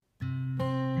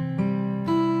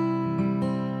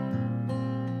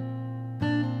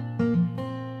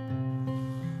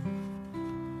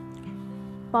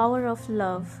Power of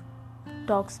Love,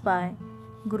 talks by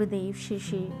Gurudev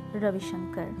Shri Ravi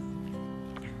Shankar.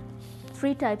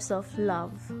 3 types of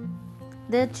love.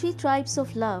 There are 3 types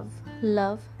of love.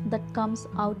 Love that comes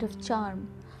out of charm,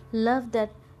 love that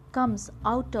comes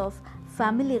out of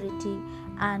familiarity,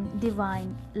 and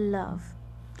divine love.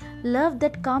 Love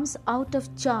that comes out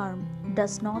of charm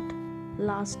does not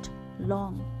last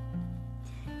long.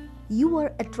 You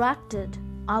are attracted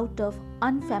out of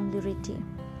unfamiliarity.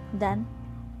 Then,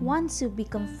 once you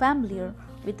become familiar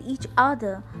with each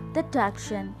other, the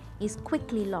attraction is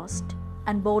quickly lost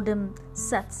and boredom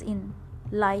sets in,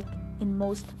 like in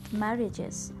most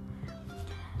marriages.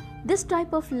 This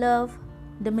type of love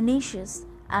diminishes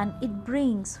and it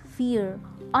brings fear,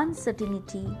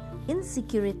 uncertainty,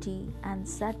 insecurity, and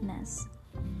sadness.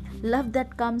 Love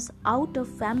that comes out of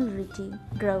familiarity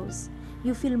grows.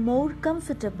 You feel more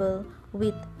comfortable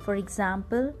with, for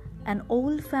example, an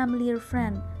old familiar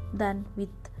friend than with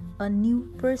a new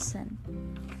person.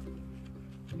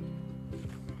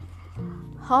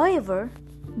 However,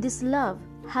 this love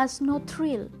has no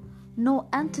thrill, no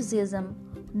enthusiasm,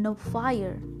 no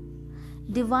fire.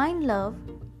 Divine love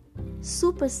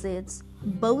supersedes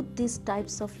both these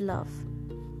types of love.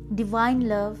 Divine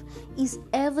love is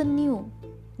ever new.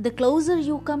 The closer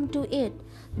you come to it,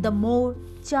 the more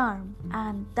charm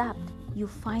and depth you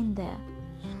find there.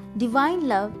 Divine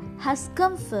love has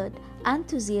comfort,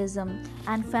 enthusiasm,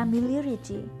 and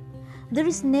familiarity. There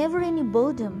is never any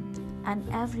boredom, and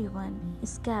everyone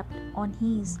is kept on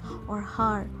his or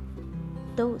her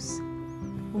toes.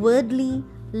 Worldly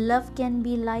love can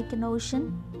be like an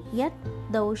ocean, yet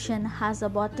the ocean has a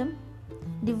bottom.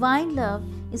 Divine love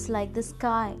is like the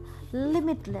sky,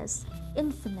 limitless,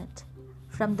 infinite.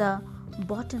 From the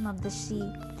bottom of the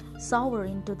sea, soar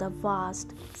into the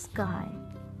vast sky.